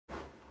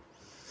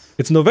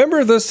It's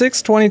November the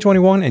 6th,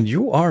 2021, and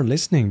you are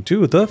listening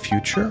to The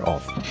Future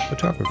of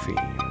Photography.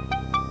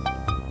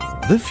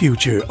 The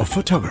Future of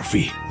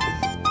Photography.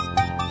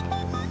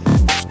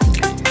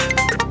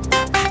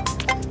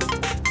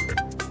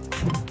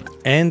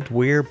 And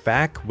we're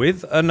back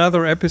with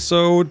another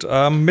episode.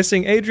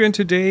 Missing Adrian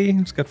today.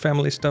 He's got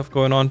family stuff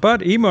going on.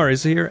 But Emer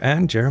is here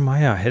and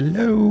Jeremiah.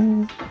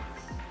 Hello.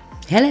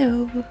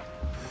 Hello.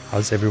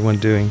 How's everyone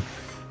doing?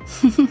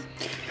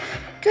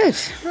 Good.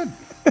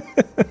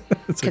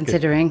 It's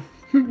Considering.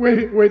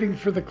 Okay. Waiting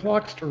for the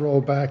clocks to roll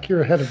back.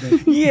 You're ahead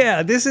of me.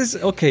 Yeah, this is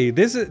okay.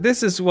 This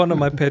is one of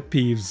my pet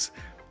peeves.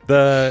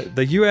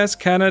 The US,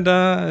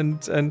 Canada,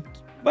 and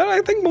well, I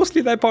think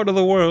mostly that part of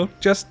the world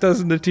just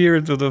doesn't adhere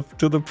to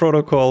the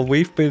protocol.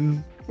 We've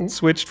been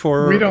switched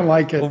for we don't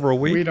like it. over a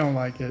week. We don't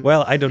like it.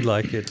 Well, I don't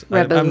like it.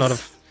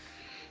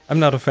 I'm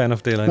not a fan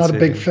of daylight Not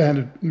saving. a big fan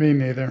of me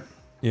neither.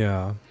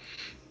 Yeah.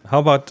 How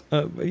about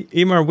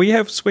Emer? We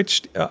have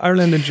switched.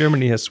 Ireland and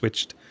Germany has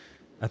switched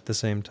at the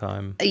same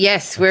time.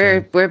 Yes,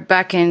 we're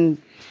back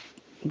in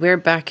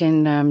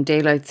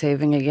daylight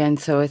saving again.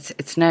 So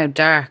it's now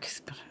dark.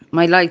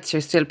 My lights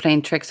are still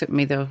playing tricks with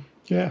me though.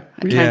 Yeah.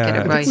 I can't get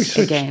it right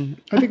again.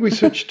 I think we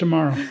switch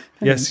tomorrow.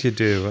 Yes, you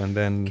do, and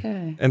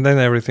then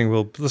everything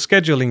the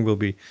scheduling will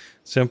be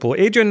simple.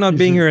 Adrian not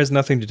being here has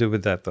nothing to do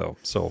with that, though.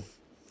 So,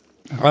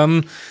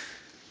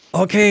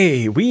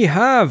 okay, we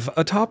have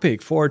a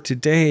topic for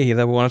today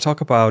that we want to talk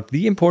about: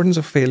 the importance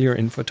of failure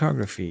in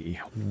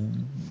photography.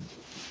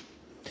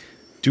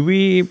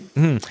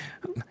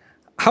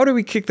 How do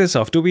we kick this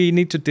off? Do we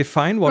need to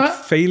define what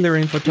failure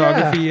in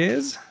photography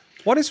is?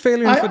 What is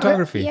failure in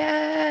photography?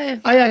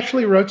 I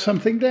actually wrote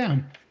something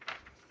down.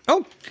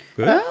 Oh,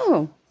 good.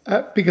 Oh.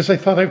 Because I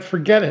thought I'd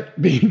forget it,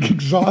 being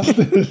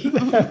exhausted.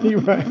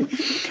 Anyway,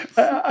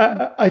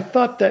 I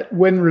thought that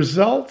when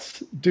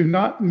results do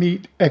not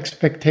meet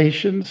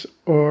expectations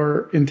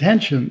or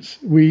intentions,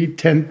 we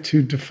tend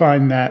to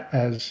define that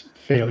as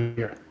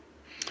failure.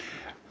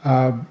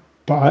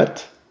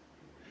 But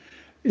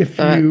if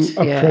you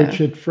approach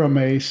it from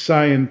a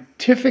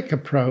scientific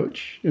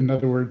approach, in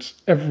other words,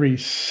 every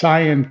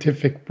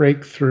scientific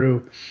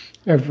breakthrough,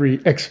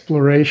 every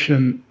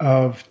exploration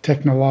of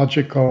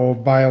technological,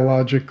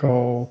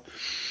 biological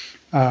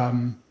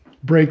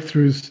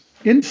breakthroughs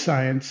in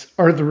science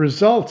are the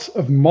results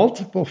of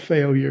multiple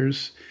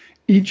failures,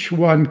 each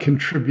one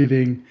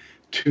contributing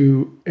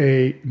to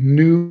a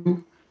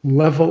new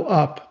level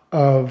up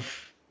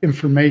of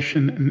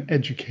information and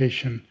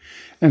education.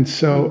 And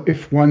so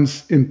if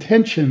one's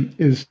intention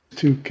is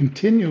to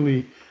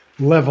continually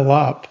level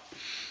up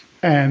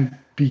and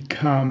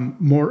become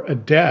more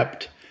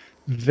adept,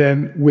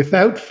 then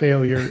without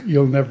failure,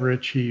 you'll never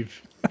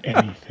achieve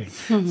anything.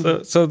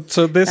 So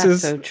this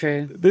is so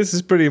true. This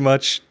is pretty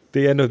much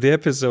the end of the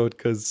episode,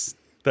 because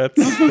that's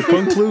the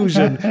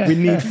conclusion. We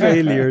need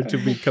failure to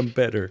become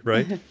better,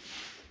 right?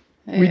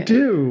 We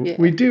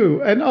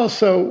do. And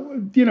also,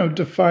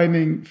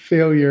 defining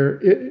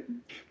failure,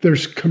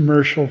 there's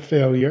commercial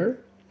failure,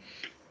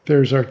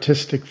 there's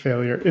artistic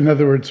failure. In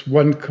other words,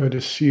 one could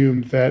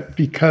assume that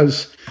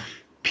because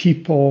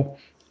people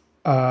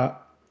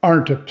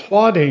aren't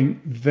applauding,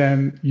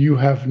 then you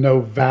have no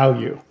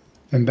value.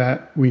 And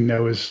that we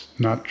know is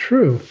not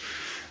true.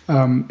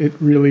 It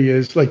really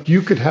is like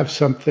you could have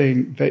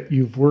something that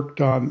you've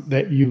worked on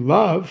that you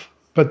love,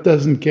 but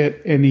doesn't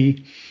get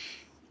any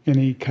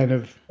kind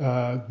of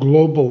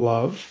global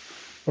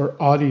love or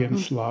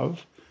audience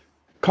love.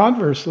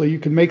 Conversely, you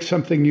can make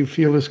something you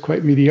feel is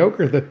quite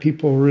mediocre that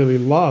people really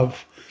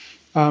love.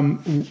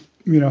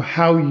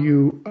 How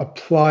you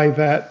apply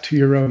that to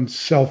your own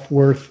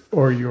self-worth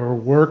or your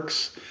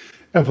work's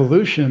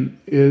evolution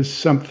is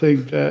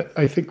something that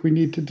I think we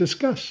need to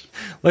discuss.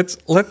 Let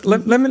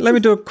me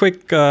do a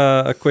quick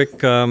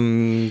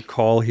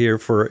call here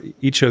for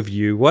each of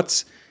you.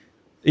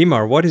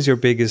 Emer, what is your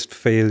biggest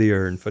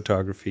failure in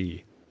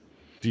photography?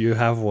 Do you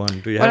have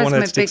one? Do you have one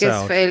that sticks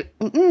out?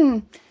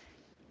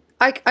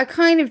 I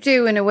kind of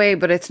do in a way,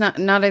 but it's not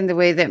in the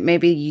way that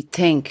maybe you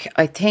think.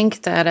 I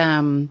think that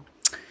I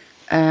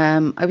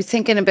was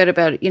thinking a bit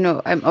about,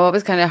 I'm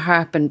always kind of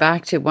harping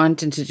back to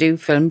wanting to do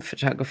film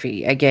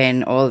photography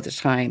again all the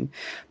time.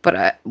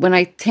 But when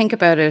I think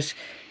about it,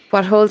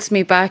 what holds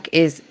me back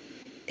is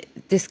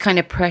this kind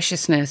of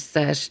preciousness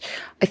that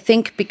I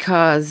think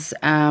because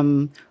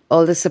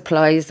all the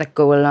supplies that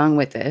go along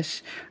with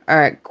it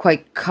are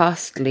quite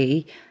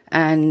costly,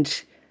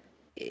 and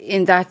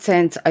in that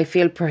sense, I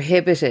feel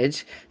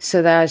prohibited,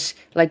 so that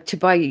like to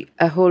buy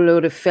a whole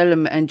load of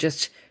film and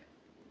just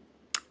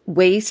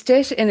waste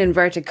it in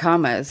inverted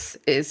commas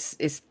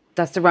is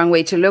that's the wrong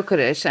way to look at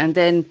it. And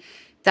then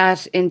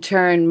that in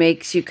turn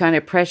makes you kind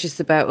of precious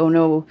about, oh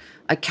no,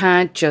 I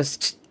can't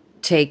just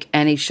take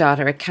any shot,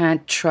 or I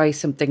can't try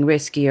something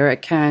risky, or I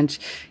can't,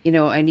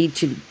 I need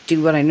to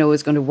do what I know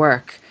is going to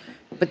work.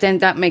 But then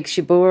that makes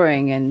you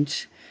boring,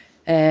 and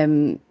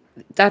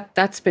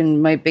that's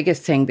been my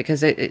biggest thing,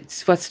 because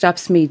it's what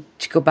stops me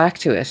to go back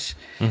to it.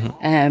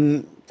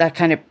 Mm-hmm. That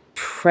kind of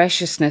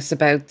preciousness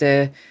about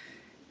the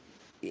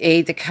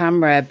A, the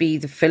camera, B,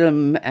 the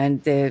film,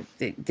 and the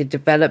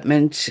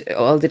development,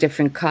 all the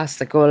different costs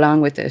that go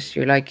along with it.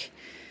 You're like,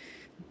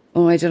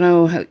 oh, I don't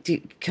know how do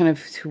you kind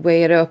of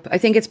weigh it up. I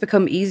think it's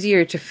become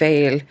easier to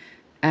fail,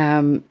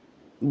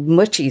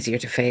 much easier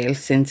to fail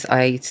since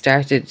I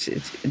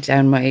started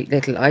down my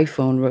little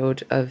iPhone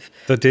road of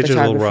the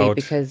digital photography, road,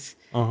 because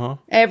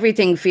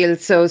everything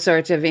feels so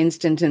sort of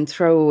instant and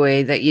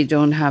throwaway that you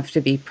don't have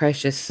to be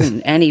precious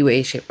in any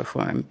way, shape, or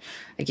form.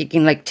 Like you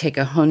can like take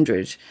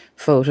 100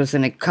 photos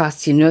and it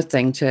costs you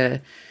nothing to,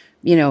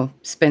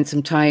 spend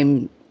some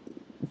time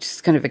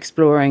just kind of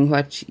exploring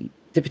what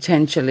the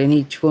potential in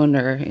each one,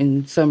 or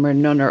in some or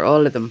none or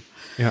all of them.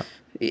 Yeah.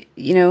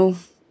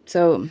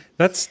 So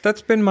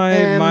that's been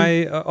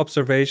my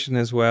observation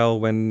as well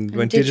when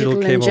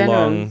digital came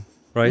along,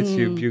 right?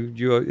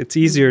 You it's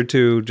easier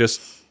to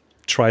just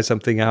try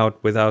something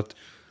out without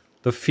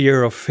the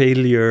fear of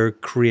failure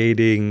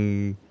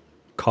creating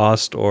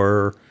cost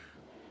or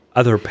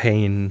other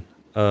pain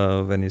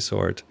of any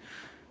sort.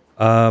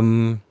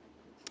 But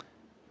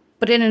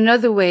in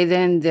another way,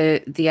 then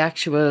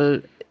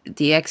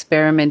the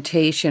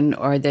experimentation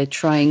or the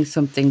trying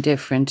something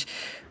different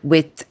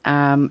with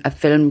a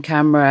film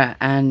camera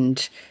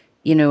and,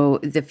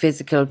 the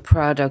physical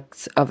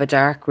products of a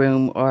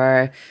darkroom,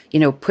 or,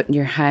 putting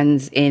your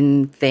hands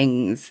in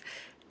things,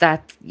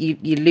 that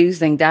you're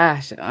losing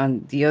that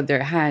on the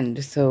other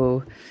hand.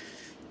 So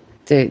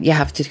you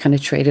have to kind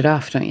of trade it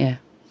off, don't you?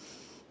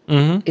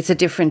 Mm-hmm. It's a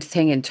different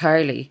thing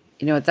entirely.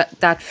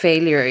 That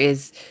failure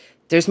is,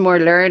 there's more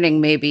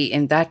learning maybe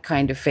in that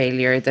kind of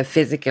failure, the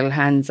physical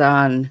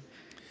hands-on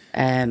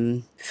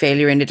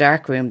failure in the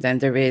darkroom, than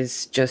there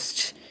is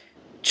just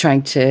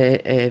trying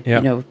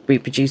to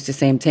reproduce the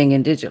same thing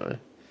in digital.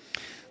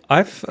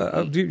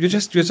 You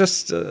just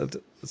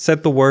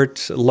said the word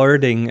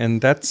learning,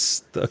 and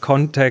that's a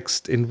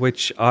context in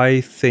which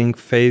I think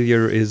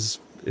failure is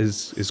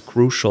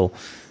crucial,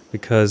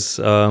 because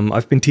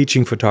I've been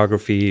teaching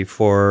photography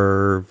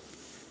for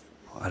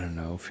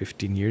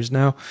 15 years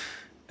now,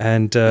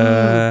 and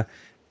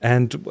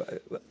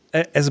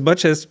as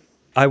much as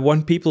I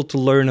want people to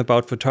learn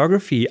about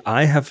photography,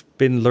 I have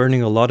been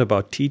learning a lot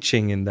about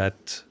teaching in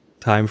that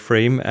time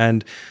frame.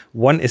 And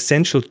one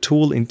essential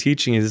tool in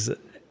teaching is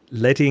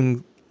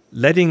letting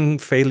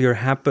failure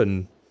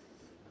happen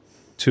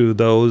to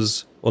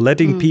those, or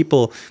letting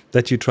people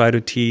that you try to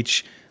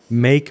teach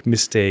make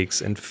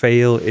mistakes and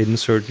fail in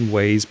certain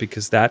ways,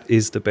 because that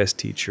is the best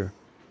teacher.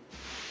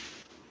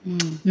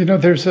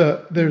 There's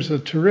a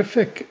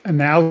terrific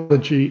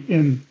analogy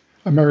in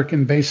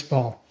American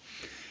baseball.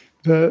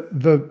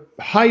 The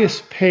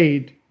highest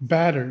paid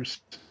batters,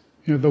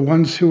 the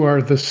ones who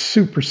are the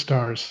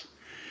superstars,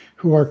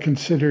 who are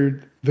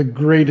considered the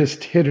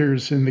greatest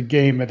hitters in the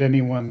game at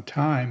any one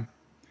time,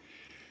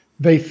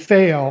 they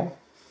fail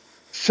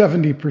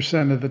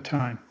 70% of the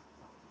time.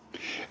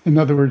 In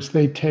other words,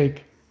 they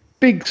take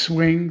big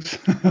swings,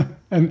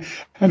 and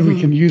we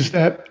can use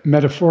that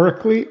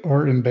metaphorically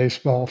or in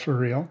baseball for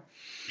real.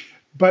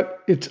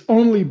 But it's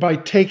only by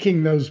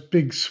taking those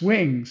big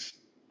swings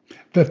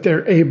that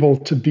they're able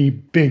to be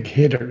big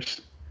hitters.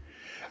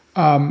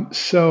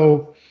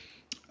 So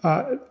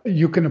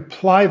you can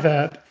apply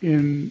that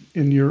in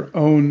your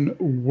own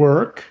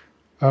work,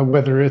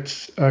 whether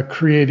it's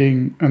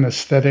creating an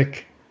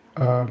aesthetic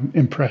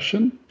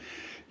impression.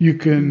 You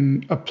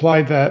can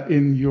apply that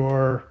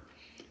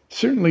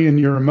certainly in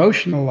your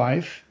emotional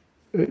life.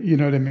 You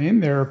know what I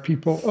mean? There are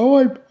people,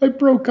 I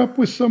broke up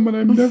with someone,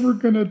 I'm never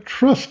going to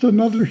trust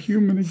another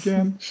human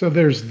again. So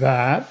there's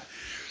that.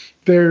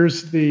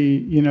 There's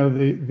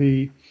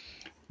the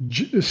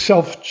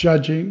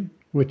self-judging,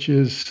 which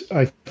is,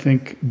 I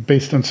think,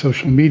 based on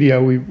social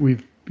media,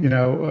 we've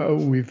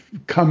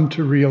come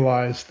to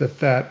realize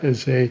that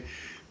is a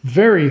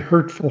very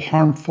hurtful,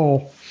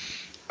 harmful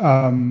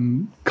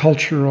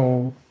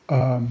cultural,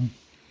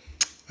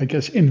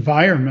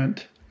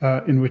 environment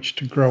in which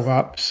to grow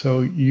up.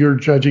 So you're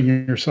judging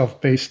yourself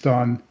based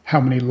on how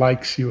many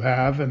likes you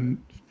have, and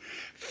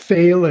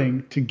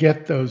failing to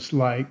get those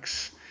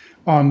likes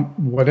on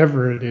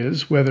whatever it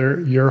is,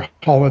 whether your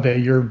holiday,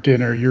 your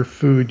dinner, your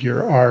food,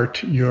 your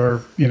art,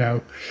 your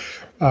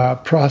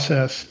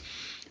process,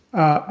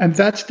 and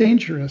that's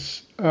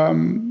dangerous.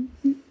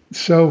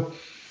 So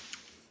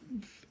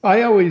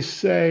I always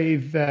say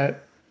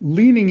that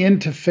leaning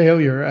into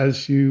failure,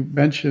 as you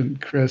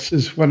mentioned, Chris,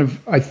 is one of,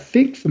 I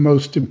think, the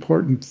most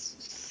important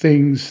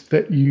things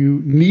that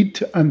you need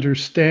to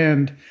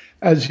understand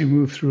as you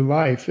move through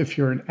life. If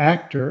you're an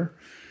actor,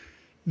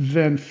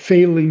 then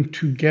failing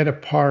to get a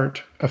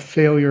part, a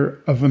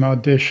failure of an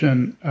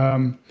audition,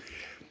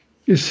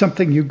 is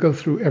something you go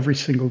through every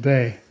single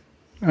day.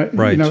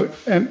 Right.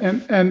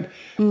 And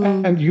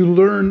you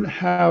learn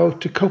how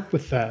to cope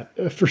with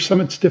that. For some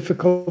it's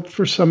difficult,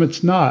 for some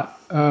it's not.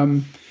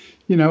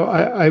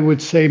 I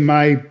would say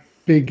my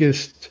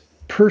biggest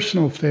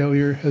personal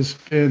failure has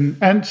been,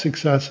 and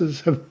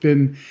successes have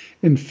been,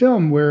 in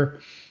film, where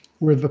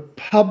the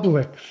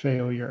public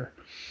failure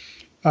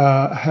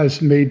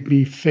has made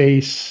me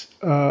face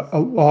a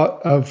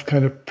lot of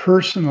kind of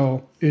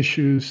personal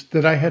issues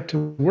that I had to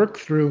work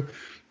through.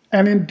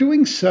 And in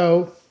doing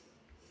so,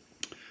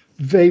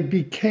 they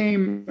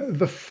became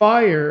the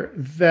fire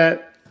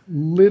that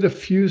lit a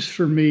fuse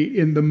for me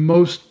in the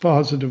most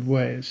positive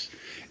ways.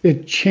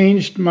 It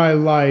changed my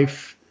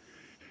life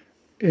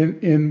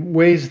in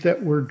ways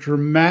that were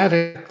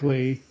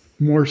dramatically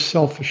more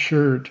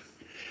self-assured.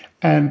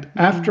 And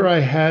after I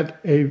had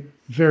a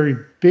very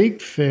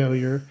big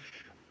failure,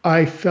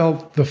 I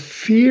felt the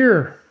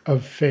fear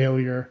of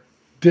failure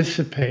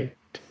dissipate.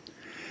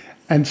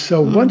 And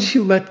so once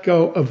you let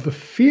go of the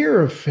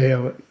fear of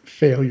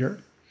failure,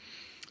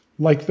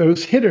 like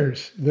those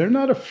hitters, they're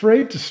not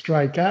afraid to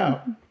strike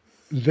out.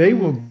 They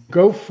will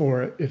go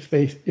for it if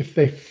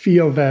they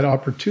feel that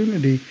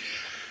opportunity.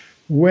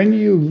 When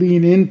you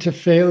lean into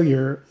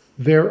failure,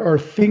 there are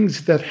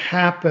things that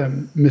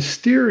happen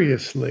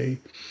mysteriously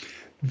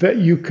that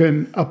you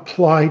can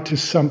apply to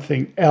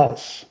something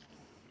else,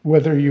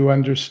 whether you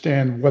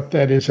understand what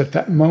that is at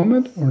that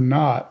moment or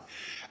not.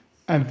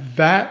 And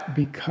that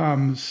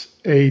becomes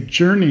a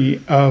journey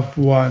of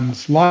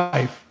one's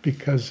life,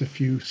 because if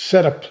you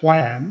set a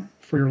plan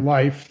for your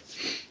life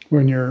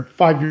when you're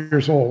 5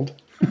 years old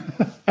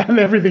and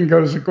everything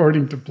goes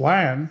according to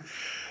plan,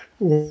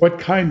 what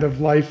kind of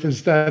life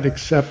is that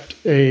except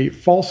a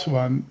false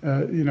one?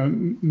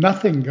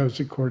 Nothing goes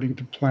according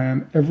to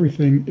plan.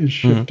 Everything is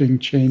shifting,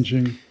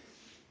 changing.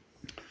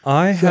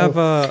 I have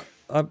a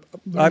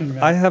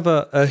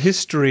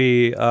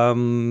history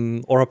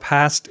or a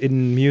past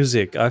in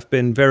music. I've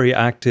been very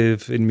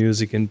active in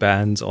music, in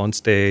bands, on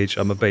stage.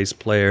 I'm a bass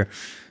player.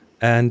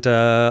 And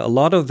a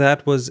lot of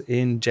that was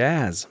in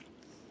jazz.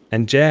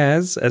 And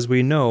jazz, as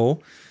we know,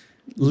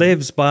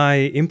 lives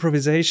by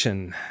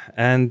improvisation.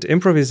 And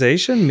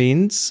improvisation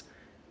means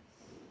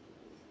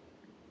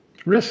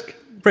risk.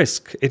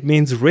 It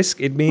means risk.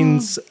 It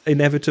means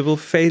inevitable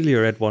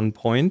failure at one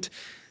point.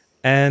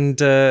 And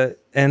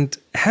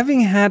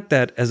having had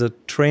that as a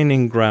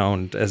training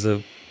ground, as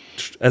a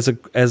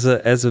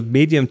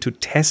medium to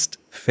test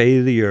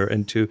failure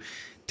and to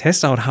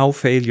test out how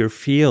failure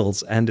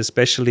feels, and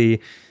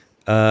especially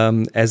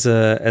as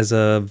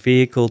a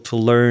vehicle to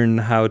learn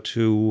how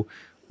to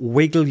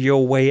wiggle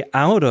your way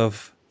out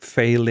of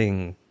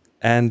failing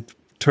and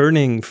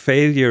turning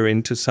failure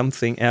into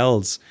something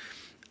else.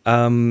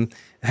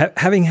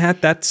 Having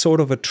had that sort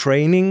of a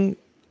training,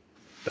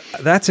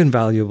 that's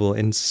invaluable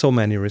in so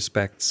many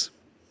respects,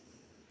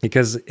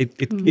 because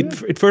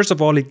it first of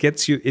all, it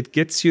gets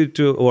you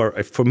to,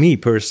 or for me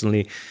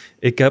personally,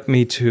 it got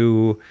me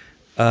to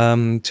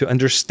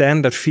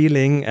understand that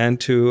feeling and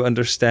to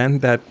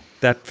understand that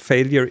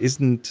failure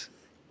isn't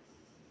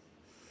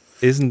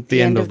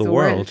the end of the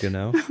world, you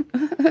know?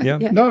 Yeah.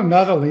 No,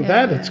 not only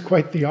that, it's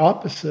quite the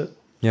opposite.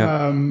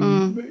 Yeah.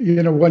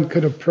 One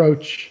could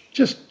approach,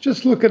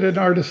 just look at an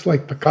artist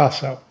like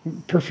Picasso,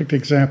 perfect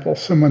example,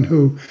 someone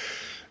who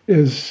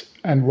is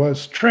and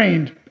was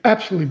trained,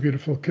 absolutely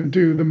beautiful, can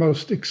do the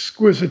most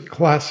exquisite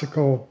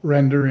classical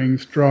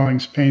renderings,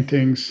 drawings,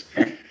 paintings,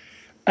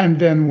 and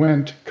then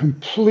went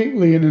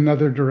completely in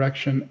another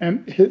direction.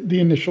 And the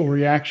initial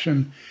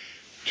reaction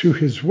to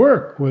his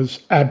work was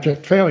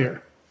abject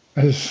failure.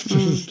 This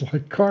is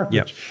like garbage.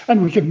 Yep.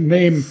 And we could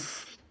name,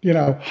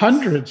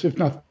 hundreds, if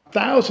not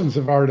thousands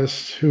of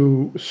artists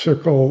who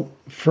circle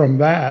from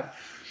that.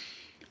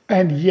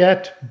 And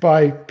yet,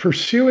 by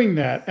pursuing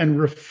that and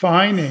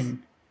refining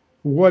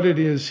what it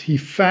is he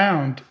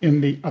found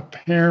in the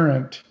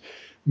apparent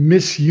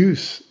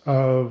misuse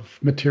of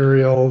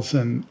materials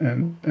and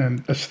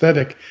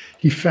aesthetic,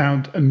 he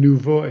found a new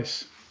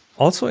voice.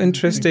 Also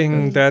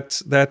interesting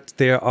that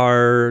there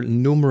are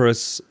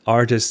numerous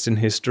artists in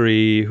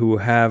history who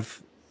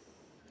have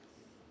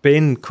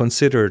been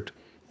considered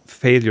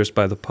failures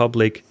by the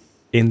public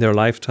in their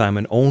lifetime,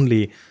 and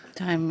only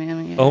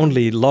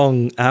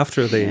long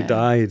after they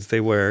died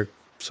they were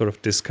sort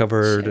of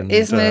discovered. And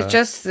isn't it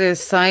just the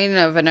sign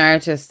of an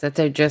artist that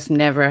they're just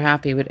never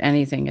happy with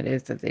anything it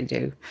is that they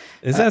do?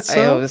 Is that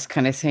so? I always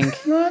kind of think.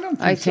 No, I don't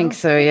think I think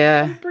so.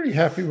 Yeah. I'm pretty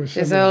happy with some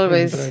There's of the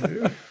always things that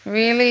I do.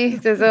 really.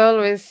 There's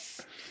always.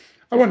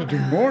 I want to do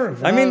more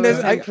of it. I mean,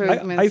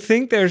 improvements. I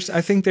think there's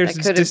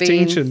this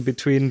distinction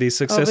between the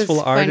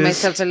successful I find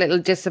artist. myself a little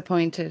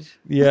disappointed.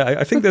 Yeah,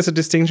 I think there's a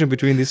distinction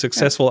between the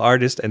successful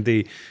artist and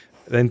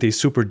the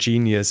super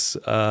genius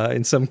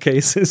in some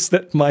cases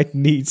that might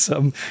need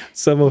some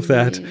of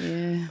that.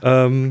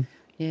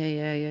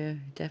 Yeah,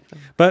 definitely.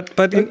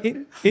 But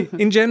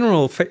in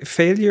general,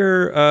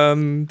 failure.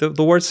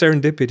 The word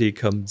serendipity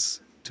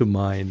comes to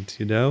mind.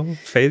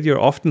 Failure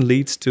often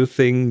leads to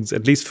things.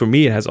 At least for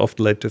me, it has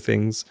often led to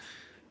things.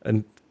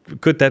 And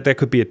there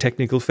could be a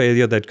technical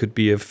failure. That could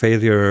be a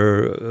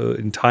failure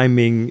in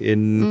timing,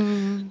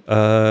 in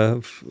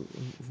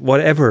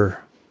whatever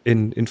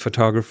in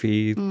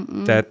photography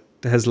that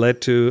has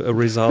led to a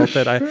result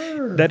that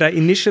I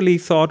initially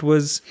thought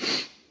was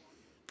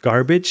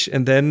garbage,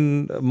 and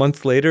then a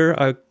month later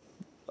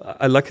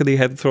I luckily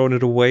had thrown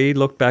it away,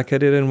 looked back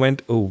at it and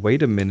went, oh,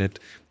 wait a minute,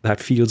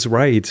 that feels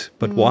right,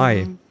 but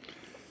why?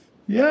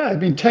 Yeah, I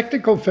mean,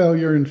 technical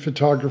failure in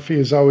photography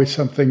is always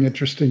something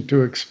interesting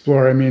to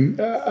explore. I mean,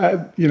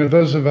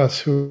 those of us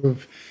who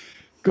have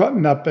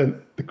gotten up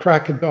at the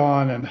crack of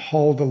dawn and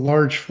hauled a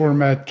large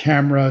format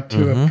camera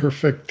to a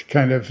perfect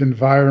kind of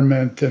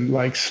environment and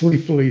like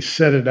sleepily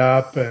set it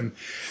up and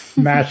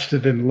matched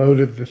it and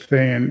loaded the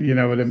thing,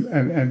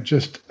 and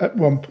just at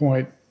one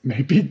point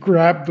maybe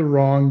grabbed the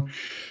wrong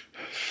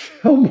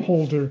film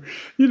holder,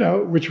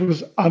 which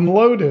was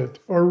unloaded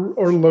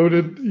or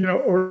loaded,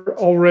 or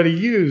already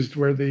used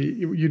where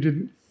you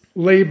didn't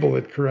label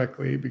it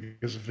correctly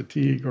because of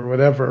fatigue or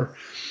whatever.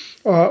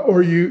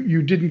 Or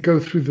you didn't go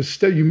through the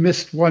step, you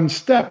missed one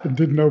step and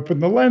didn't open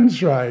the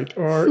lens right,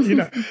 or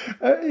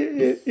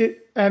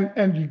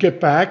and you get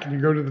back and you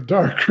go to the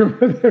darkroom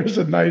and there's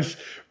a nice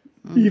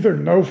either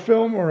no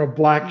film or a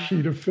black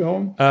sheet of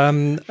film.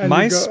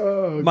 My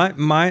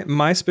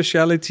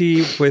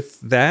specialty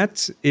with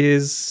that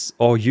is,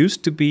 or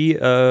used to be,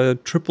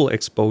 triple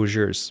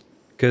exposures,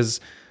 because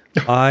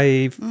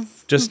I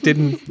just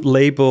didn't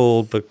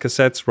label the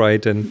cassettes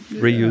right and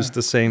reuse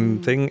the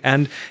same thing.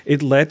 And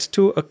it led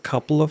to a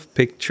couple of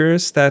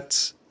pictures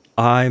that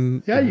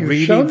I'm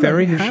really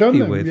very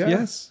happy with. Yeah.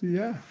 Yes.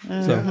 Yeah.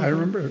 So I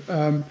remember.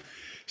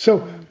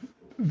 So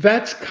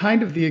that's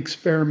kind of the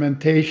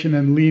experimentation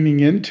and leaning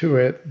into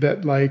it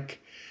that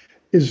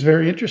is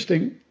very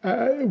interesting,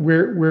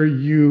 where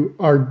you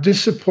are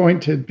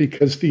disappointed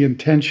because the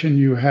intention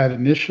you had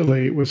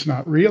initially was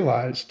not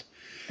realized.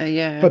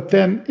 But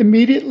then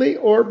immediately,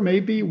 or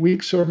maybe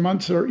weeks or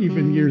months or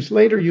even years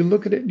later, you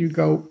look at it and you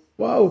go,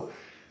 whoa,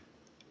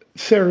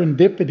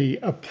 serendipity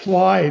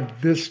applied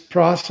this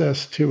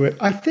process to it.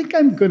 I think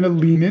I'm going to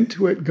lean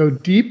into it, go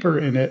deeper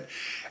in it,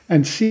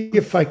 and see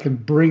if I can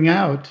bring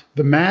out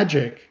the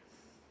magic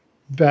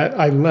that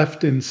I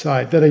left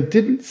inside, that I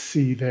didn't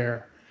see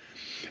there.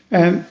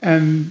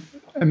 And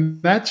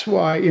that's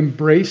why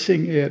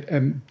embracing it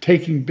and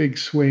taking big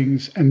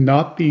swings and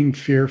not being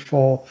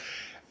fearful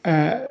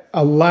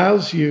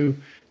allows you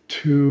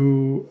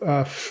to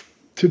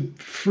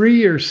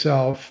free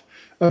yourself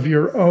of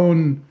your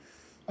own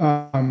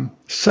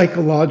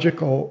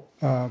psychological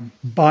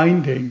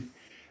binding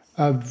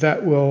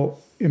that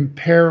will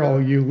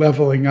imperil you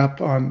leveling up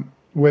on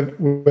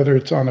whether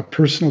it's on a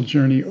personal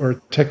journey or a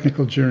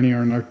technical journey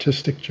or an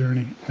artistic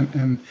journey.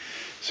 And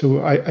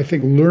so I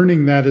think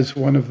learning that is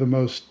one of the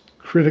most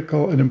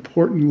critical and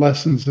important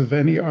lessons of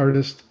any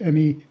artist,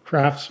 any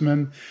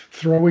craftsman.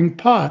 Throwing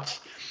pots.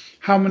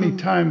 How many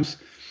times,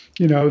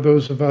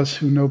 those of us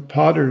who know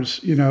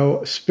potters,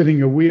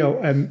 spinning a wheel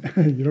and,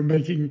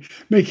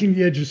 making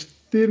the edges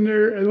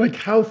thinner, and like,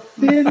 how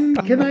thin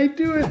can I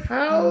do it?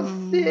 How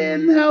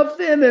thin,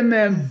 and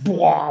then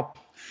blop.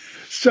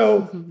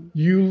 So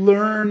you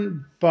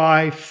learn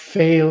by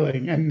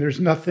failing, and there's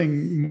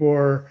nothing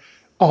more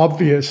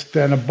obvious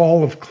than a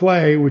ball of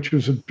clay, which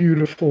was a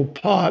beautiful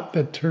pot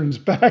that turns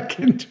back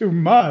into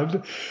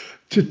mud,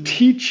 to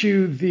teach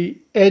you the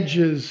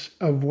edges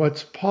of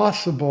what's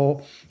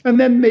possible, and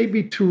then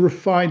maybe to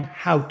refine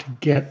how to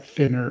get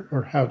thinner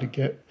or how to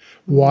get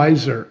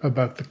wiser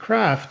about the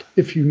craft.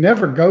 If you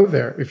never go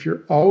there, if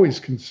you're always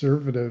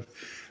conservative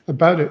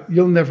about it,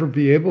 you'll never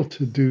be able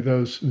to do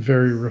those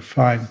very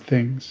refined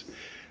things.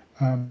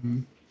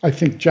 I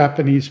think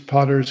Japanese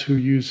potters who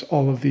use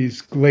all of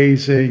these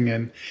glazing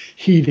and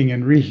heating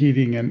and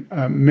reheating and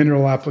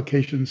mineral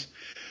applications,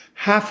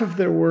 half of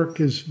their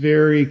work is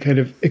very kind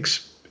of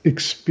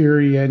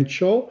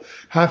experiential,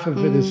 half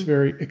of it is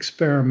very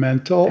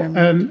experimental,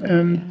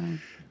 and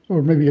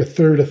or maybe a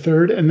third,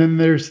 and then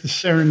there's the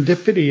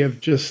serendipity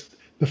of just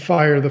the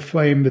fire, the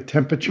flame, the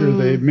temperature,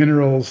 the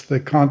minerals, the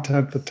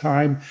content, the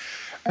time,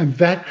 and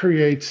that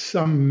creates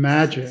some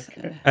magic.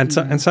 And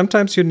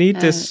sometimes you need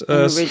this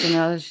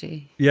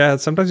originality. Yeah,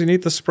 sometimes you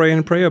need the spray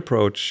and pray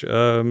approach.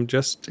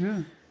 Just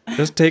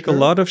take a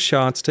lot of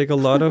shots, take a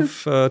lot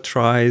of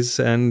tries,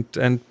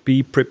 and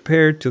be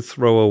prepared to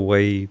throw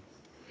away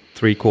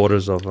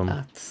 3/4 of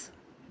them.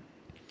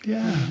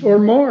 Or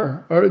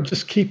more, or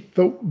just keep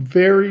the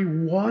very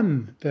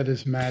one that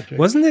is magic.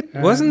 Wasn't it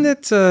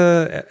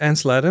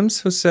Ansel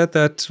Adams who said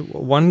that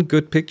one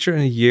good picture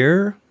in a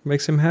year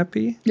makes him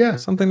happy? Yeah,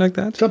 something like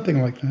that.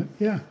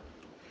 Yeah.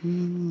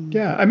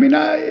 Yeah. I mean,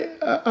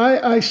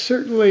 I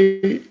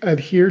certainly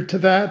adhere to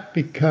that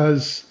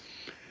because,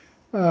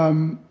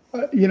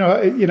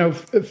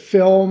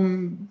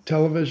 film,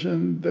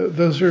 television,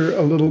 those are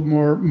a little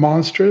more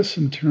monstrous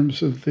in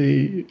terms of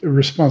the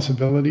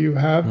responsibility you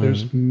have.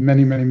 There's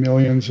many, many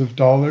millions of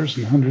dollars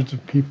and hundreds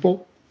of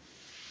people.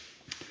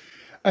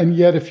 And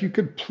yet, if you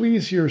could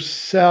please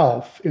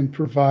yourself in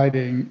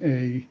providing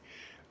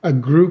a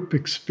group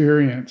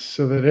experience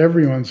so that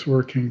everyone's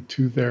working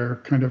to their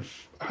kind of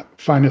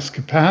finest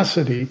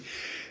capacity,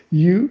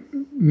 you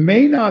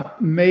may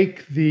not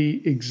make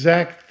the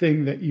exact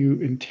thing that you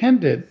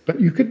intended, but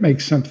you could make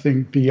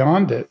something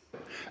beyond it.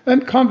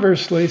 And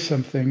conversely,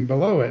 something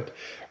below it.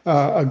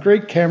 A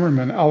great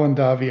cameraman, Alan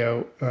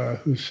Davio,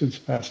 who's since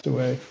passed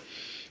away,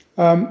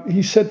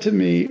 he said to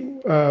me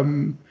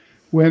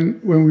when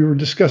we were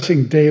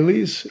discussing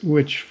dailies,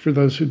 which for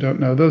those who don't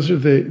know, those are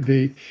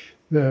the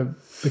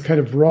the kind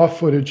of raw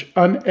footage,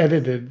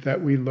 unedited,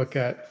 that we look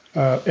at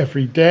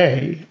every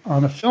day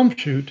on a film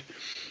shoot,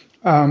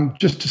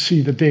 just to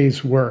see the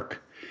day's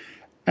work.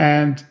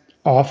 And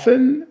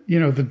often,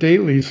 the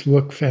dailies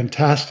look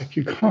fantastic.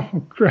 You go,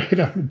 oh, great,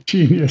 I'm a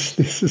genius.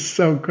 This is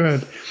so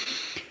good.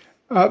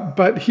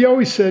 But he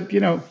always said,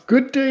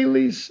 good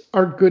dailies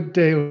are good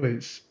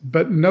dailies,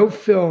 but no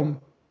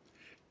film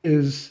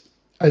is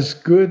as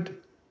good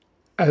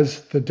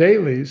as the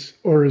dailies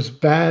or as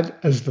bad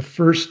as the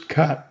first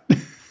cut.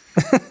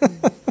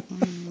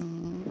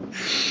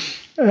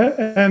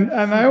 And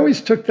I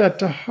always took that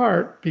to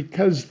heart,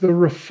 because the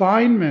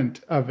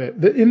refinement of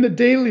it, in the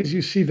dailies,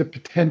 you see the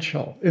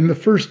potential. In the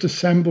first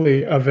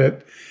assembly of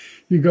it,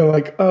 you go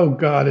like, oh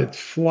God, it's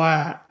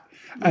flat.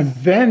 And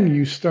then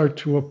you start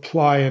to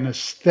apply an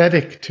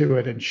aesthetic to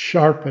it and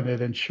sharpen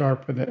it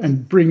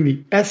and bring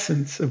the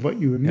essence of what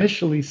you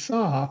initially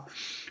saw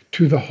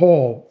to the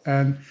whole.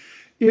 And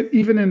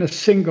even in a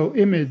single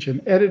image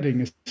and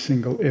editing a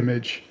single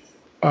image,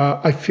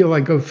 I feel I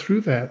go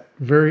through that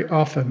very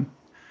often.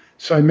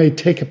 So I may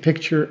take a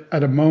picture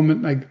at a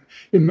moment,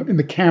 and in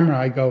the camera,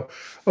 I go,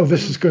 oh,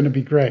 this is going to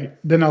be great.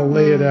 Then I'll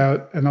lay it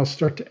out, and I'll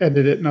start to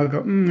edit it, and I'll go,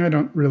 I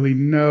don't really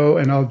know.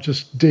 And I'll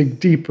just dig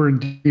deeper and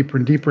deeper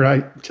and deeper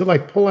until I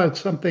pull out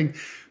something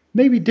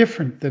maybe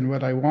different than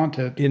what I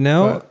wanted.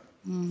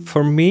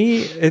 For me,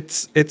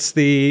 it's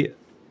the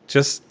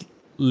just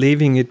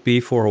leaving it be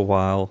for a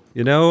while.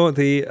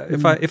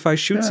 If I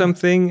shoot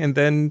something and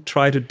then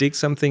try to dig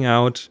something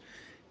out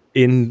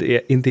in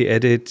the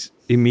edit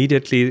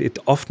immediately, it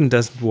often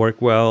doesn't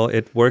work well.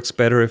 It works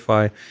better if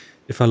I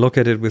look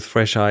at it with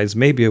fresh eyes,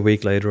 maybe a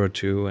week later or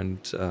two. And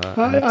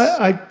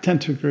I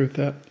tend to agree with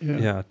that.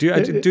 Yeah. Do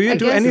you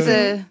do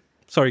anything?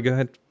 Sorry, go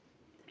ahead.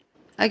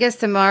 I guess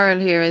the moral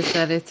here is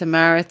that it's a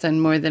marathon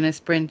more than a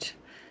sprint,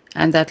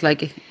 and that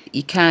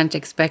you can't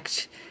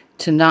expect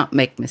to not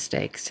make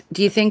mistakes.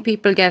 Do you think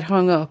people get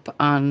hung up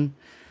on,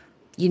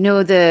 I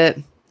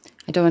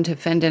don't want to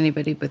offend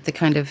anybody, but the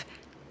kind of,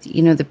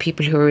 the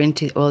people who are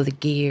into all the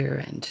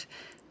gear and...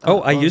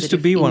 I used to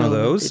be one of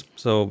those,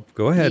 so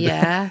go ahead.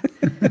 Yeah.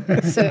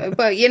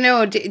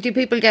 But, do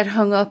people get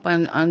hung up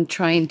on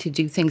trying to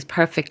do things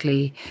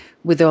perfectly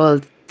with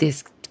all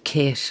this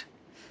kit?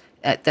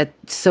 That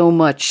so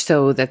much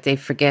so that they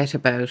forget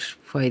about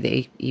why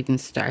they even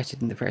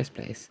started in the first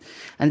place.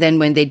 And then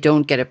when they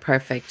don't get it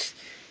perfect,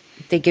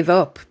 they give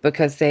up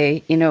because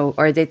they,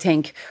 or they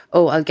think,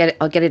 oh, I'll get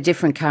a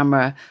different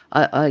camera.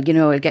 I'll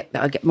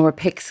get more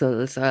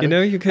pixels.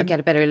 I'll get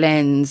a better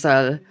lens.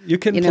 You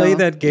can play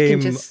that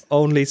game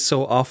only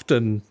so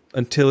often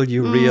until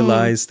you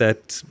realize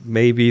that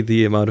maybe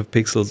the amount of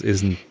pixels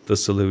isn't the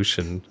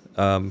solution.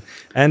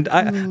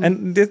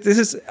 This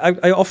is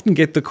I often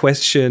get the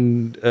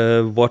question,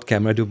 what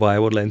camera to buy,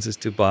 what lenses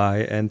to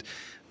buy, and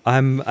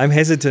I'm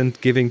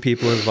hesitant giving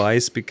people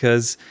advice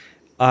because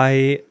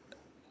I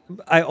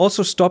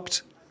also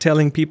stopped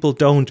telling people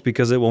don't,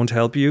 because it won't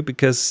help you,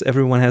 because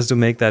everyone has to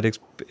make that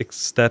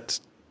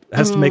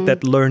make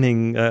that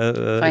learning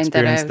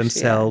experience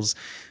themselves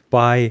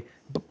by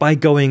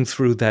going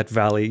through that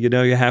valley. You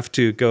have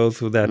to go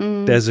through that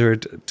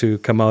desert to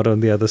come out on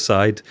the other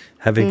side,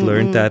 having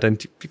learned that.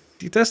 And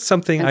that's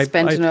something I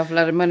spent an awful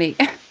lot of money.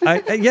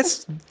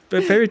 Yes,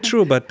 very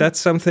true. But that's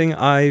something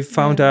I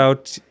found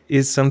out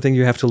is something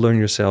you have to learn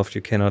yourself.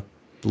 You cannot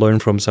learn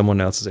from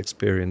someone else's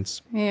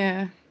experience.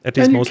 Yeah. At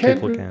least most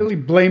people can. You can't really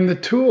blame the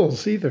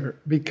tools either,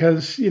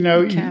 because you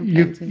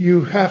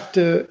have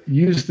to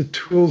use the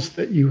tools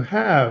that you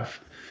have,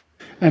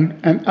 and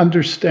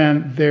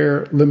understand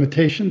their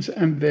limitations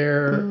and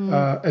their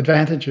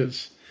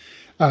advantages.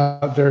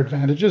 Their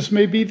advantages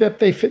may be that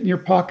they fit in your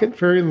pocket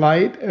very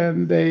light,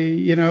 and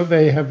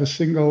they have a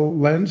single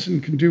lens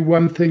and can do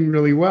one thing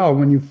really well.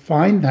 When you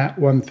find that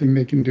one thing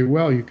they can do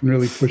well, you can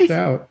really push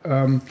out.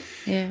 I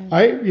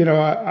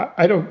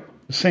don't.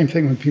 Same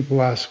thing when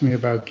people ask me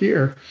about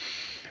gear.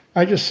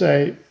 I just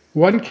say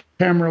one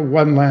camera,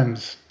 one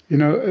lens.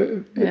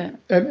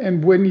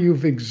 And when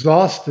you've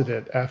exhausted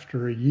it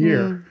after a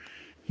year,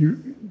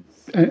 you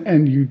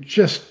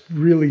just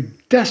really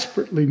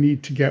desperately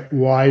need to get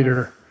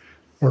wider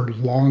or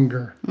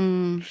longer,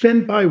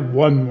 then buy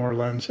one more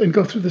lens and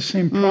go through the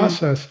same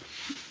process.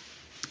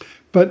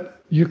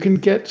 But you can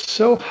get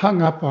so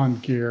hung up on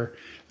gear.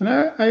 And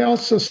I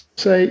also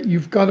say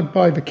you've got to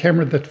buy the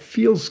camera that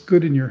feels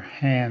good in your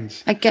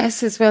hands. I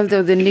guess as well,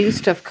 though, the new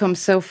stuff comes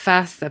so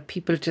fast that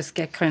people just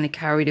get kind of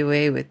carried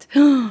away with,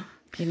 Well,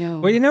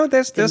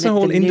 there's a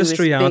whole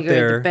industry out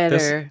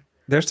there.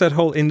 There's that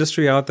whole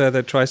industry out there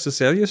that tries to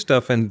sell you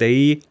stuff, and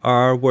they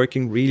are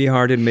working really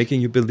hard in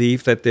making you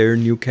believe that their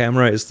new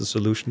camera is the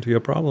solution to your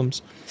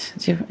problems.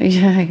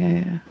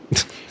 Yeah.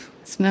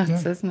 It's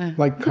nuts, isn't it?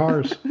 Like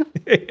cars.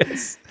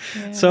 Yes.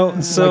 Yeah. So like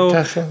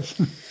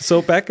Teslas.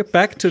 So back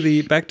to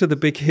the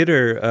big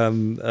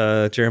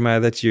hitter, Jeremiah,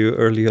 that you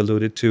earlier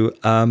alluded to.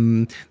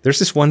 There's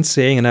this one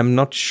saying, and I'm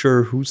not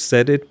sure who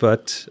said it,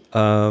 but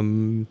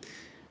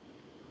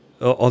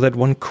or that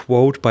one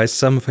quote by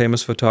some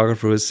famous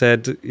photographer who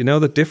said,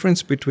 the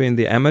difference between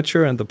the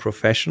amateur and the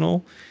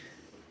professional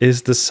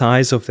is the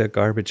size of their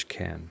garbage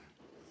can.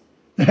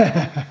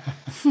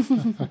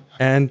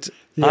 And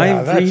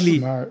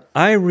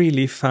I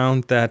really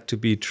found that to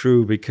be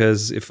true,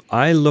 because if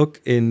I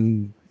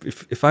open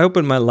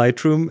my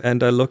Lightroom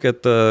and I look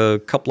at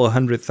the couple of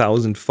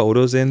 100,000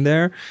 photos in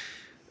there,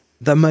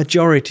 the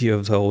majority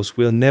of those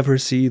will never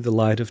see the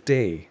light of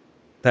day.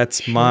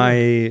 That's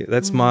my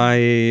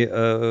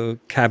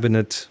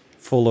cabinet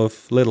full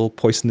of little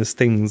poisonous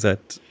things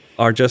that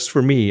are just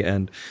for me,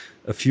 and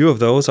a few of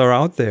those are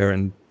out there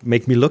and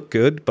make me look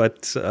good.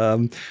 But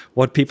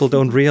what people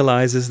don't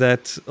realize is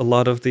that a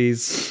lot of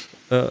these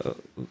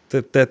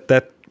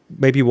that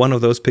maybe one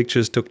of those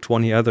pictures took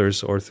 20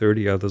 others or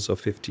 30 others or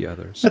 50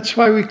 others. That's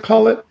why we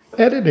call it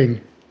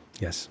editing.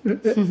 Yes.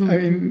 I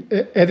mean,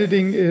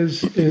 editing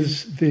is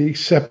the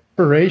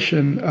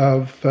separation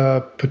of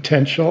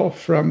potential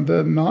from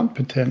the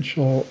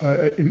non-potential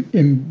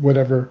in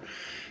whatever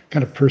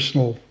kind of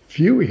personal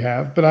view we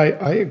have. But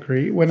I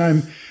agree. When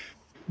I'm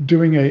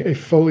doing a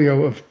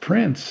folio of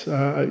prints,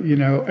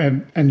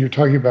 and you're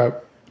talking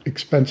about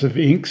expensive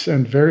inks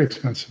and very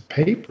expensive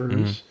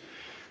papers,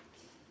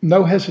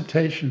 no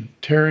hesitation,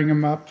 tearing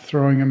them up,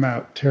 throwing them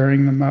out,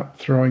 tearing them up,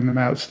 throwing them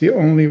out. It's the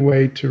only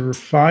way to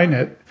refine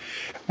it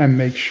and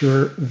make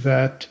sure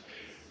that,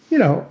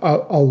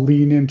 I'll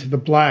lean into the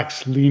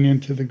blacks, lean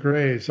into the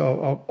grays.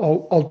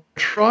 I'll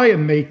try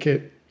and make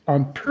it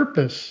on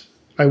purpose.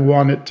 I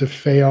want it to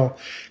fail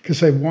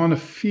because I want to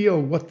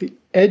feel what the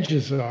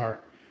edges are.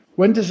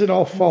 When does it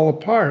all fall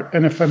apart?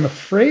 And if I'm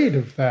afraid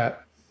of that,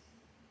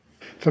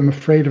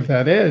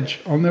 edge,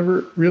 I'll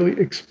never really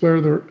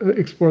explore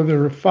the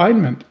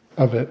refinement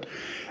of it.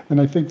 And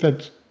I think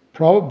that's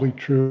probably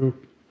true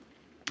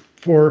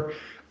for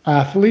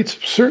athletes,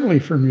 certainly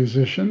for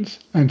musicians,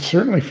 and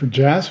certainly for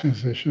jazz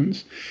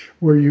musicians,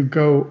 where you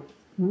go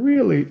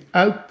really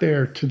out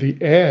there to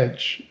the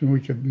edge. And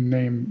we could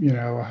name,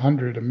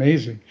 100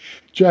 amazing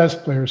jazz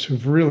players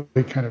who've really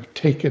kind of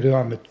taken it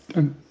on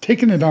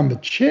the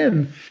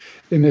chin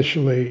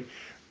initially,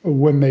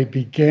 when they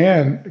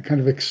began kind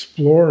of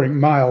exploring,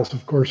 Miles,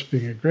 of course,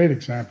 being a great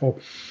example,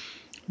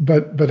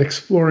 but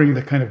exploring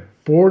the kind of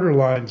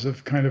borderlines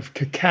of kind of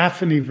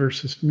cacophony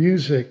versus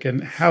music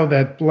and how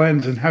that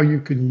blends and how you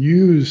can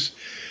use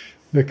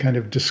the kind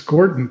of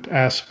discordant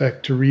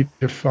aspect to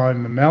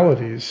redefine the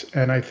melodies.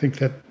 And I think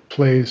that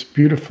plays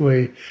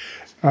beautifully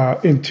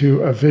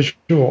into a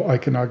visual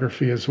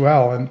iconography as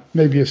well. And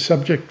maybe a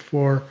subject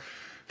for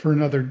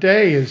another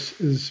day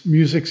is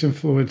music's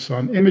influence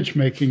on image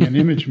making, and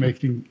image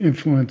making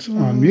influence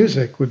on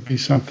music would be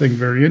something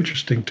very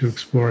interesting to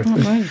explore, I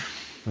think. Right.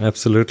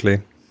 Absolutely.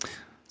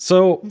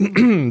 So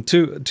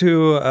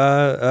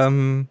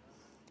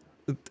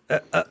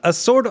a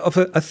sort of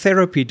a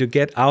therapy to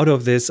get out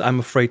of this, I'm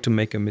afraid to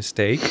make a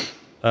mistake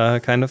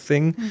kind of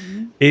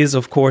thing, is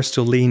of course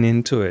to lean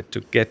into it,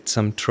 to get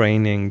some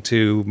training,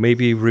 to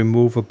maybe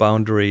remove a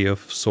boundary of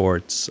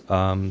sorts.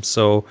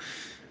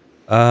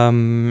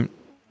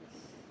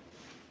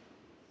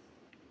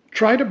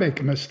 Try to make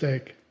a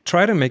mistake.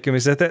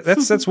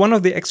 That's one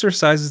of the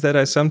exercises that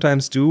I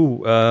sometimes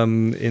do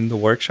in the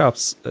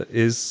workshops,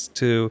 is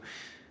to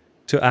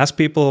ask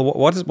people,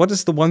 what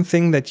is the one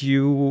thing that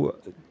you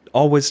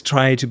always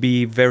try to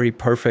be very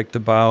perfect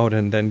about,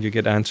 and then you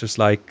get answers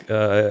like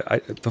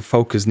the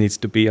focus needs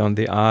to be on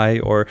the eye,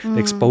 or the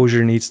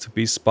exposure needs to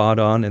be spot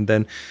on, and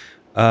then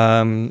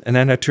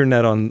I turn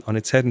that on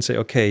its head and say,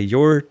 okay,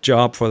 your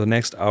job for the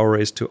next hour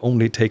is to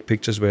only take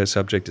pictures where a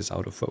subject is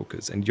out of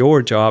focus, and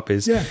your job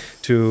is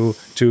to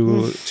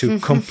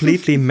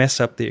completely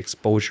mess up the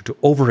exposure, to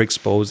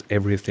overexpose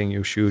everything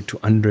you shoot, to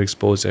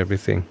underexpose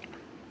everything.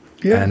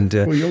 Yeah, and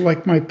well, you'll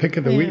like my pick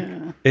of the week.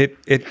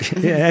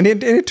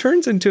 It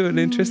turns into an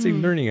interesting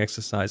learning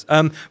exercise.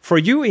 For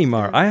you,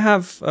 Emer, I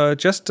have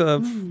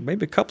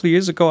maybe a couple of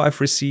years ago,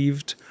 I've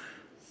received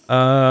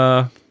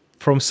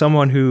from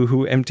someone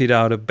who emptied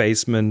out a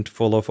basement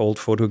full of old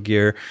photo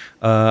gear.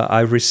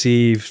 I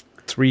received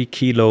 3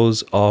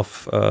 kilos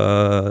of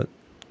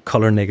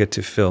color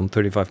negative film,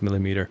 35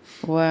 millimeter.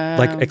 Wow.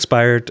 Like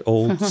expired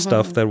old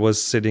stuff that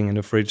was sitting in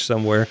a fridge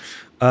somewhere.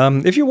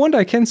 If you want,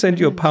 I can send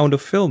you a pound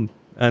of film,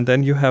 and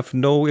then you have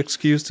no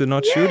excuse to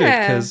not shoot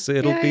it, because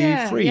it'll be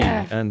free.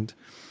 Yeah. And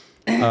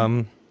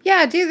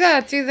do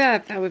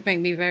that. That would make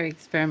me very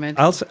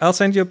experimental. I'll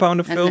send you a pound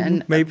of film.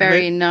 And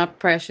very not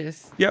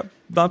precious. Yep,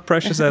 not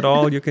precious at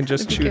all. You can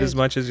just shoot as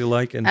much as you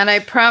like. And I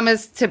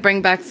promise to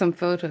bring back some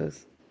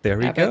photos. There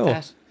we go.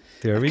 That?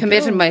 There we go.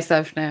 Committed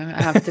myself now.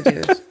 I have to do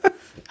it.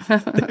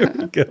 There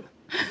we go.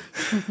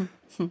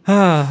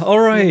 All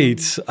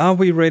right. Are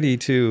we ready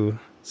to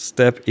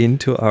step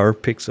into our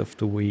picks of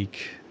the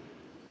week?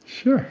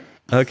 Sure.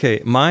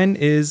 Okay. Mine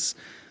is,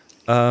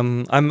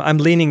 I'm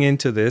leaning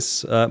into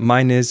this.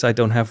 Mine is, I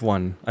don't have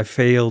one. I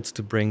failed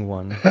to bring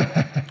one.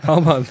 How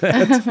about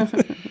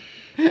that?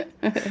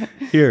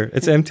 Here,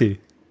 it's empty.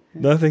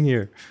 Nothing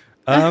here.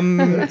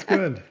 That's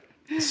good.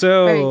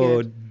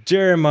 So,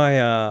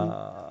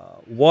 Jeremiah,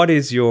 what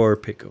is your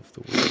pick of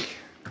the week?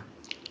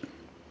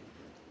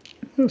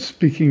 Well,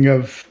 speaking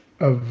of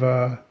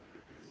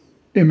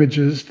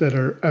images that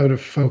are out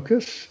of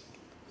focus.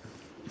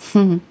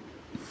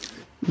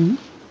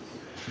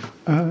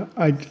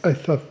 I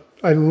thought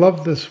I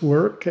love this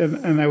work,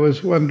 and I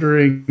was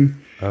wondering.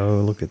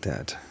 Oh, look at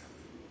that!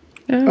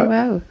 Oh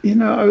wow!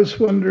 I was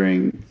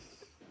wondering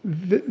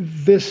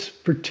this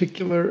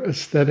particular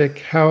aesthetic,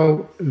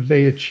 how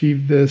they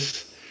achieved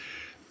this.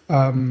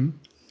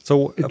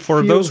 So,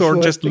 for those who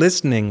are just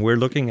listening, we're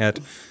looking at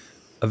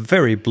a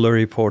very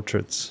blurry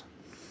portraits.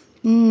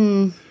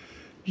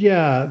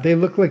 Yeah, they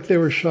look like they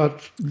were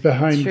shot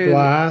behind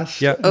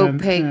glass. Yeah,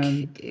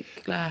 opaque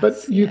glass.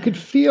 But you could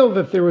feel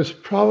that there was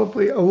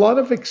probably a lot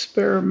of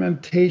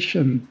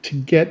experimentation to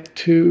get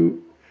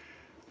to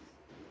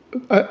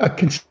a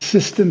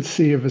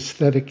consistency of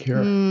aesthetic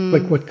here.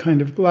 Like what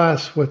kind of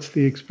glass, what's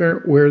the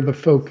experiment, where the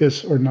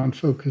focus or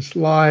non-focus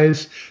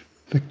lies,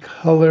 the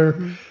color.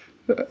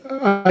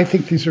 I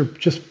think these are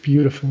just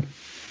beautiful.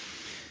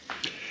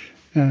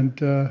 And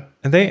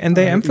they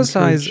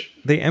emphasize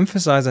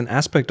an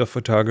aspect of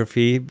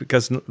photography,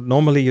 because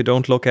normally you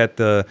don't look at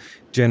the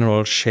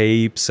general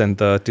shapes and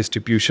the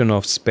distribution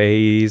of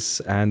space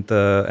and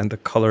the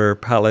color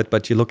palette,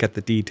 but you look at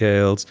the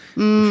details.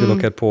 If you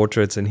look at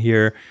portraits, and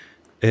here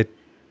it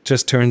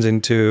just turns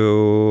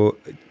into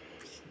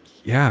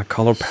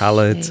color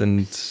palettes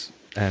and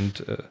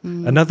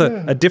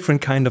a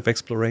different kind of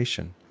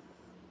exploration.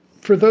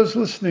 For those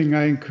listening,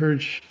 I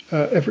encourage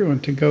everyone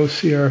to go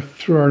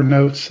through our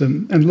notes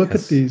and look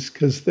at these,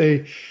 because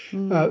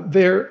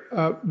they're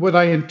what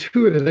I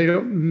intuited. I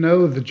don't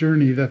know the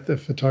journey that the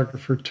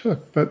photographer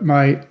took, but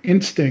my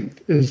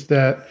instinct is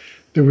that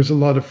there was a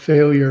lot of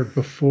failure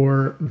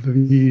before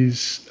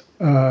these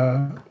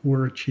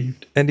were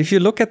achieved. And if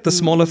you look at the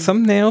smaller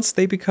thumbnails,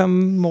 they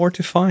become more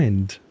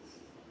defined.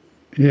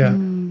 Yeah.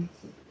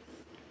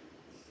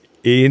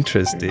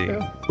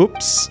 Interesting.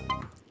 Oops.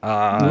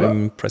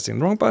 I'm pressing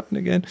the wrong button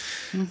again.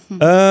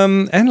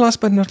 And last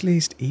but not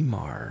least,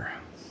 Emer.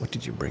 What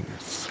did you bring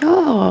us?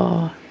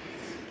 Oh.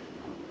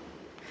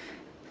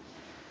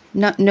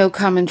 No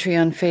commentary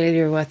on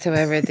failure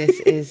whatsoever.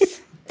 This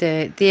is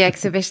the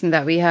exhibition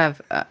that we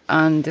have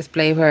on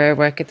display where I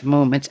work at the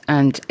moment,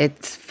 and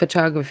it's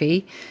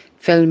photography,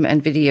 film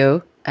and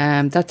video.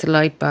 That's a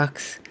light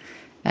box.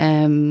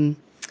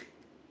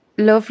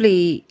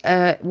 Lovely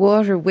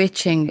water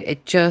witching.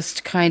 It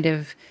just kind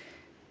of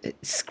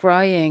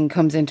scrying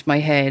comes into my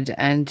head,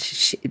 and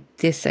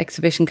this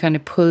exhibition kind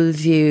of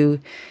pulls you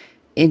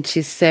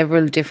into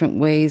several different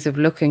ways of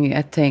looking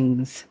at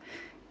things.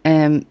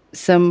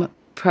 Some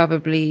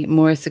probably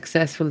more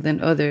successful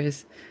than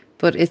others,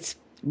 but it's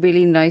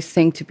really nice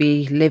thing to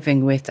be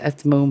living with at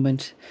the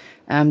moment.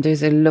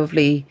 There's a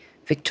lovely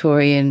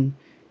Victorian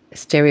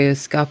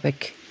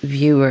stereoscopic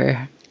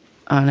viewer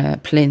on a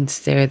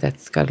plinth there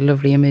that's got a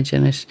lovely image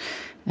in it.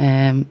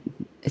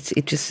 It's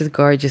just a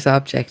gorgeous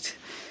object.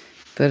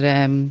 But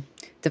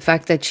the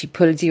fact that she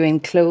pulled you in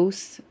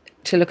close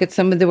to look at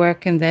some of the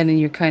work, and then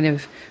you're kind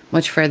of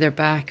much further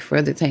back for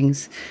other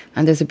things.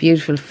 And there's a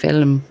beautiful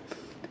film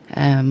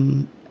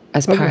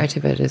as part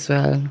of it as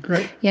well.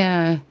 Great.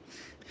 Yeah.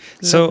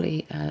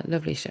 Lovely,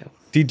 lovely show.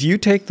 Did you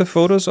take the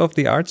photos of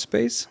the art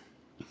space?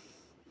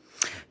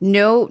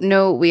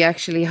 No, we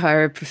actually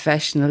hire a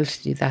professional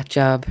to do that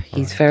job.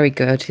 He's very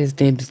good. His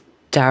name's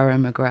Dara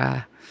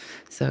McGrath.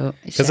 So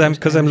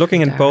because I'm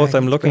looking at both.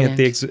 I'm looking at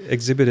the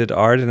exhibited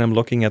art, and I'm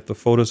looking at the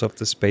photos of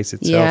the space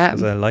itself,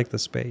 because I like the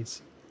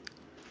space.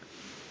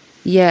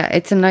 Yeah,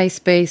 it's a nice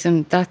space,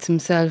 and that's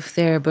himself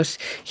there. But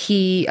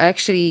he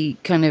actually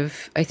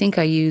I think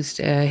I used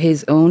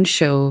his own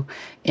show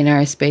in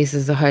our space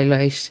as a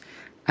highlight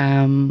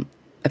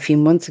a few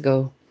months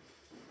ago.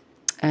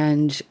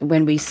 And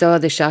when we saw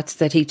the shots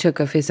that he took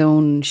of his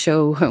own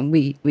show,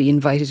 we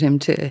invited him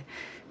to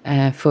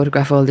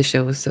photograph all the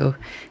shows. So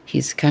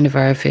he's kind of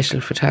our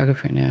official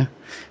photographer now.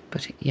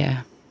 But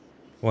yeah.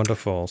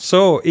 Wonderful.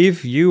 So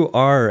if you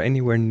are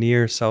anywhere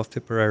near South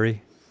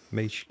Tipperary,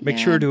 make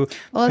sure to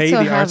pay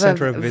the Art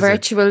Centre a visit.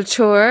 Virtual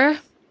tour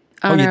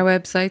on our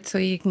website, so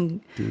you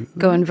can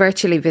go and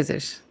virtually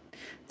visit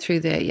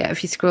through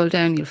if you scroll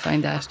down, you'll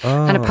find that.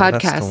 And a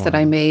podcast that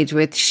I made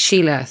with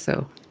Sheila.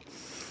 So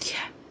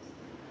yeah.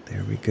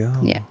 There we go.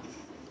 Yeah.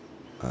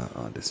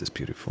 Oh, this is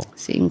beautiful.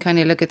 So you can kind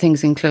of look at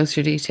things in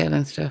closer detail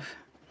and stuff.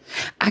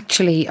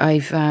 Actually, I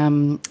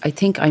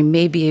think I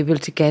may be able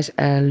to get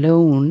a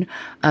loan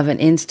of an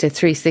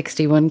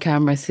Insta360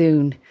 camera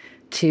soon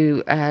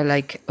to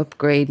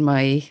upgrade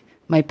my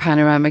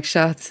panoramic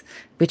shots,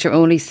 which are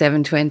only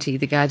 720.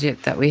 The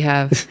gadget that we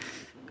have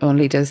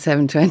only does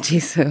 720.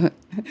 So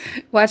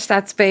watch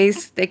that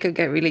space. They could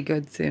get really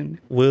good soon.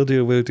 Will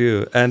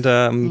do.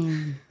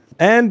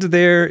 And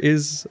there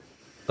is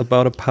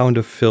about a pound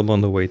of film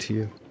on the way to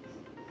you.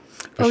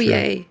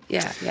 Yay.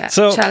 Yeah.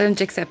 So,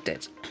 challenge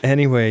accepted.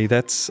 Anyway,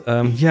 that's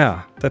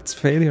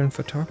failure in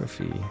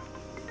photography.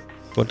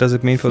 What does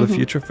it mean for the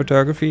future of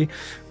photography?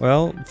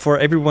 Well, for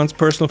everyone's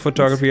personal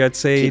photography, I'd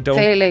say keep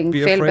failing,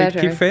 be fail afraid.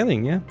 better. Keep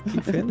failing, yeah.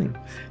 Keep failing.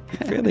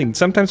 Keep failing.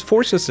 Sometimes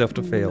force yourself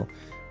to fail.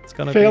 It's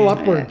gonna fail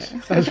upwards,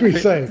 as we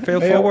say. Fail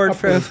forward,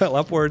 fail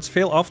upwards,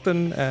 fail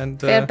often, and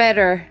fail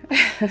better.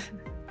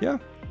 Yeah,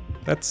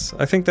 I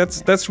think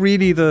that's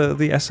really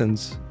the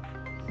essence.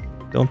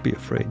 Don't be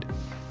afraid,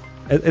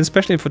 and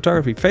especially in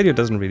photography. Failure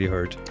doesn't really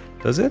hurt,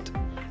 does it?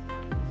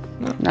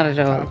 No, not at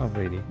all. Not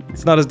really.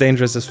 It's not as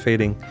dangerous as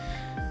fading,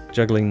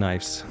 juggling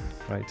knives,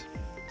 right?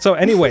 So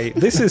anyway,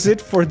 this is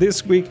it for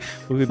this week.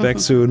 We'll be back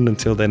soon.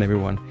 Until then,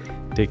 everyone,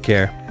 take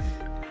care.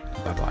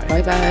 Bye-bye.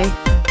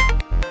 Bye-bye.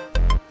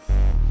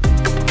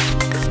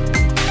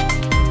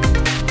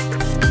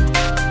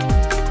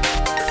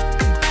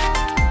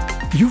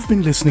 You've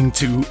been listening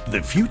to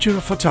The Future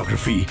of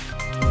Photography.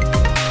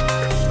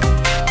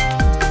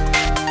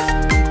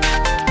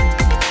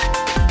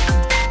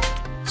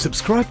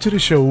 Subscribe to the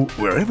show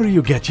wherever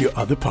you get your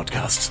other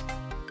podcasts.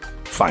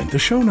 Find the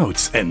show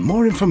notes and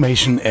more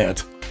information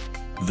at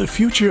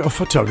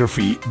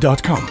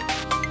thefutureofphotography.com.